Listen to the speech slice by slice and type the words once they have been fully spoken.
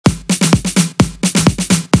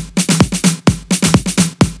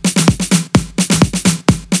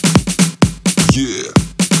Yeah.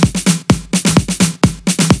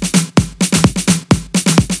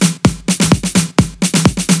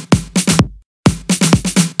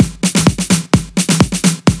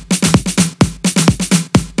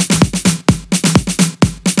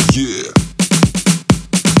 Yeah.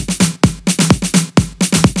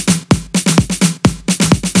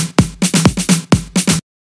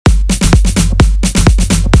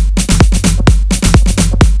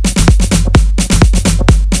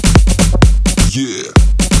 Yeah.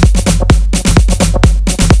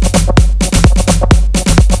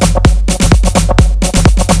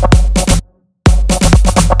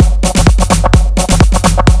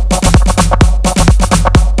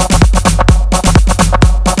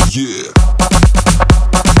 Yeah.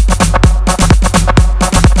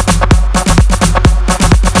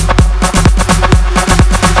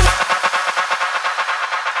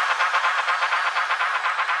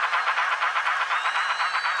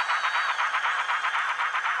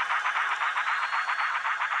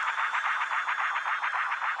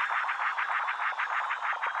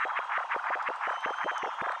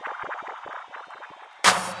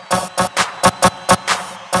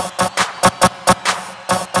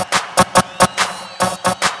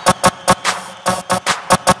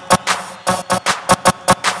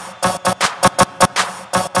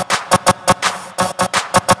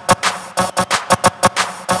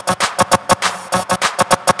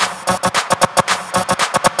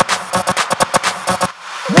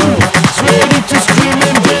 Ready to scream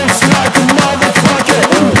and dance like a motherfucker.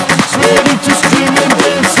 Ready to scream and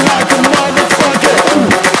dance like a motherfucker.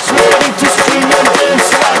 Ready to scream and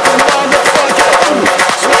dance like a motherfucker.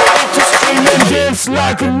 Ready to scream and dance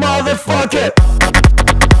like a motherfucker.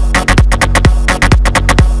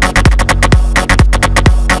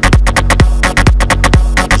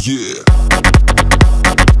 Yeah.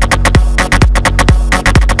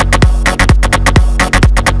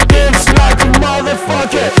 Dance like a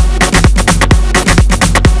motherfucker.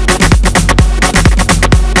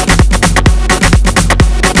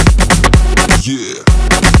 Yeah.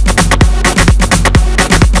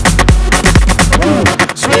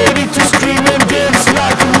 Ready to scream and dance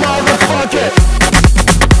like a motherfucker.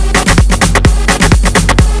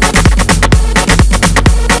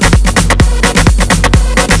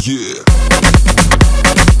 Yeah.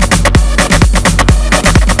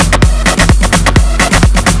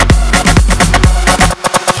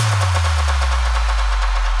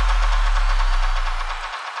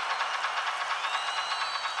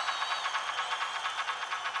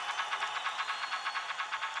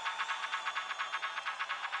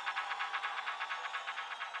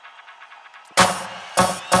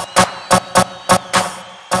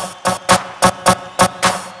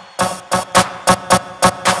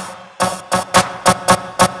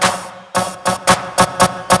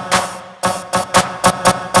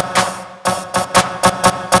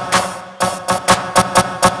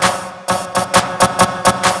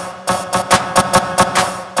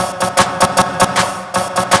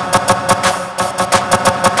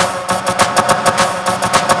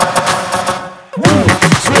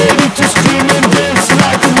 Ready to scream and dance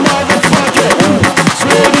like a motherfucker.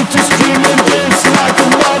 Ready to scream and dance like a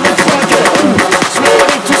motherfucker.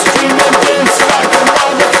 Ready to scream and dance like a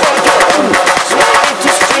motherfucker. Ready to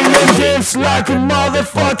scream and dance like a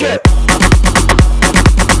motherfucker.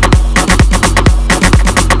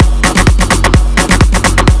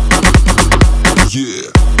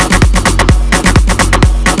 Yeah.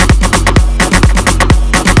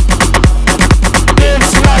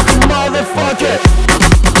 Dance like a motherfucker.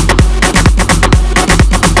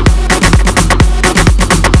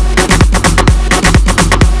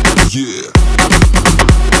 Yeah.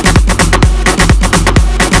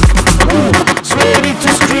 Ready to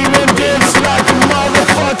scream and dance like a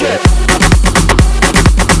motherfucker.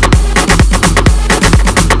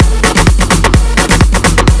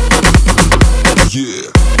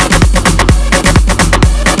 Yeah.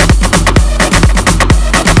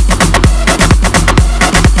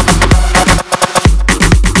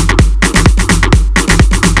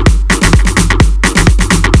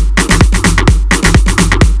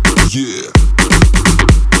 Yeah.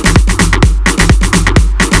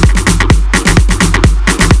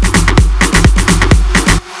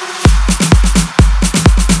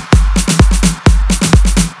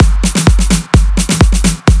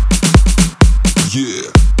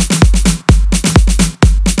 Yeah.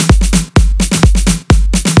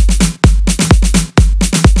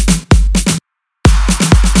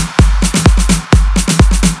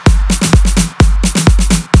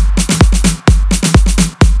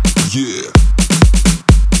 Yeah.